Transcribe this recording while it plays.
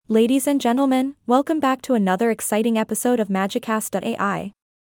Ladies and gentlemen, welcome back to another exciting episode of Magicast.ai.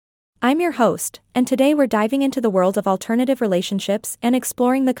 I'm your host, and today we're diving into the world of alternative relationships and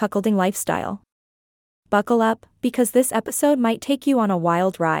exploring the cuckolding lifestyle. Buckle up, because this episode might take you on a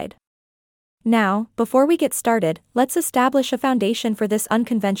wild ride. Now, before we get started, let's establish a foundation for this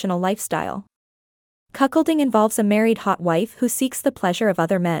unconventional lifestyle. Cuckolding involves a married hot wife who seeks the pleasure of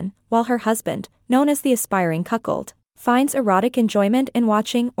other men, while her husband, known as the aspiring cuckold, finds erotic enjoyment in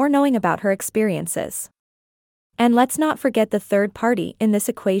watching or knowing about her experiences. And let's not forget the third party in this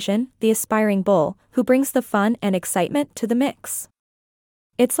equation, the aspiring bull, who brings the fun and excitement to the mix.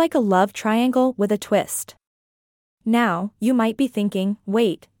 It's like a love triangle with a twist. Now, you might be thinking,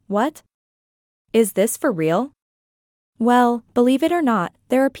 wait, what? Is this for real? Well, believe it or not,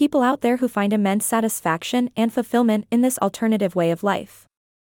 there are people out there who find immense satisfaction and fulfillment in this alternative way of life.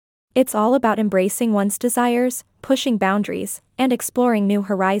 It's all about embracing one's desires, pushing boundaries, and exploring new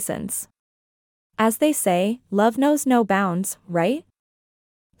horizons. As they say, love knows no bounds, right?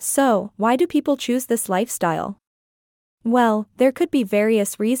 So, why do people choose this lifestyle? Well, there could be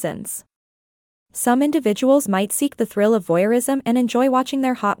various reasons. Some individuals might seek the thrill of voyeurism and enjoy watching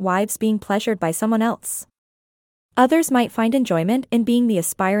their hot wives being pleasured by someone else. Others might find enjoyment in being the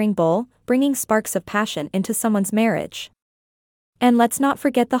aspiring bull, bringing sparks of passion into someone's marriage. And let's not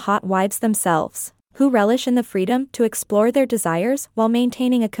forget the hot wives themselves, who relish in the freedom to explore their desires while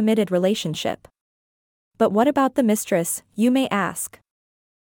maintaining a committed relationship. But what about the mistress, you may ask?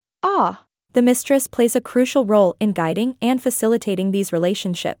 The mistress plays a crucial role in guiding and facilitating these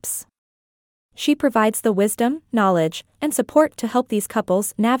relationships. She provides the wisdom, knowledge, and support to help these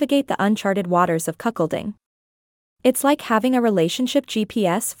couples navigate the uncharted waters of cuckolding. It's like having a relationship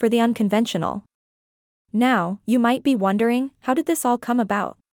GPS for the unconventional. Now, you might be wondering, how did this all come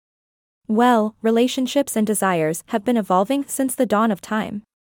about? Well, relationships and desires have been evolving since the dawn of time.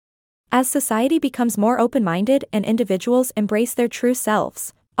 As society becomes more open-minded and individuals embrace their true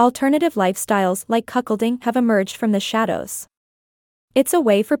selves, alternative lifestyles like cuckolding have emerged from the shadows. It's a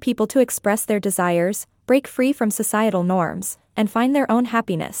way for people to express their desires, break free from societal norms, and find their own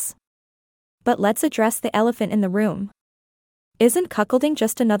happiness. But let's address the elephant in the room. Isn't cuckolding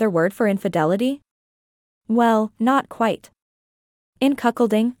just another word for infidelity? Well, not quite. In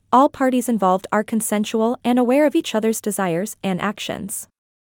cuckolding, all parties involved are consensual and aware of each other's desires and actions.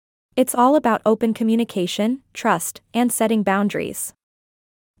 It's all about open communication, trust, and setting boundaries.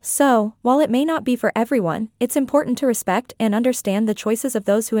 So, while it may not be for everyone, it's important to respect and understand the choices of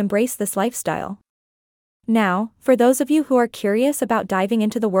those who embrace this lifestyle. Now, for those of you who are curious about diving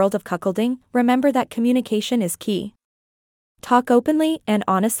into the world of cuckolding, remember that communication is key. Talk openly and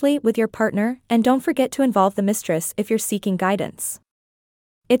honestly with your partner, and don't forget to involve the mistress if you're seeking guidance.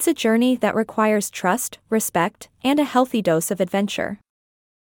 It's a journey that requires trust, respect, and a healthy dose of adventure.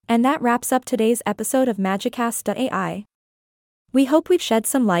 And that wraps up today's episode of Magicast.ai. We hope we've shed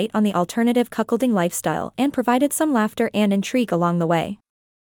some light on the alternative cuckolding lifestyle and provided some laughter and intrigue along the way.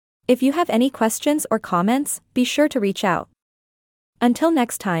 If you have any questions or comments, be sure to reach out. Until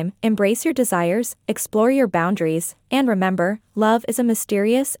next time, embrace your desires, explore your boundaries, and remember, love is a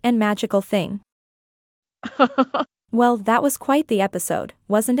mysterious and magical thing. Well, that was quite the episode,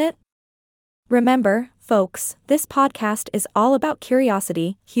 wasn't it? Remember, folks, this podcast is all about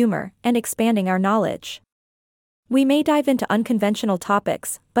curiosity, humor, and expanding our knowledge. We may dive into unconventional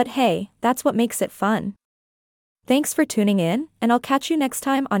topics, but hey, that's what makes it fun. Thanks for tuning in, and I'll catch you next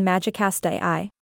time on Magicast.ai.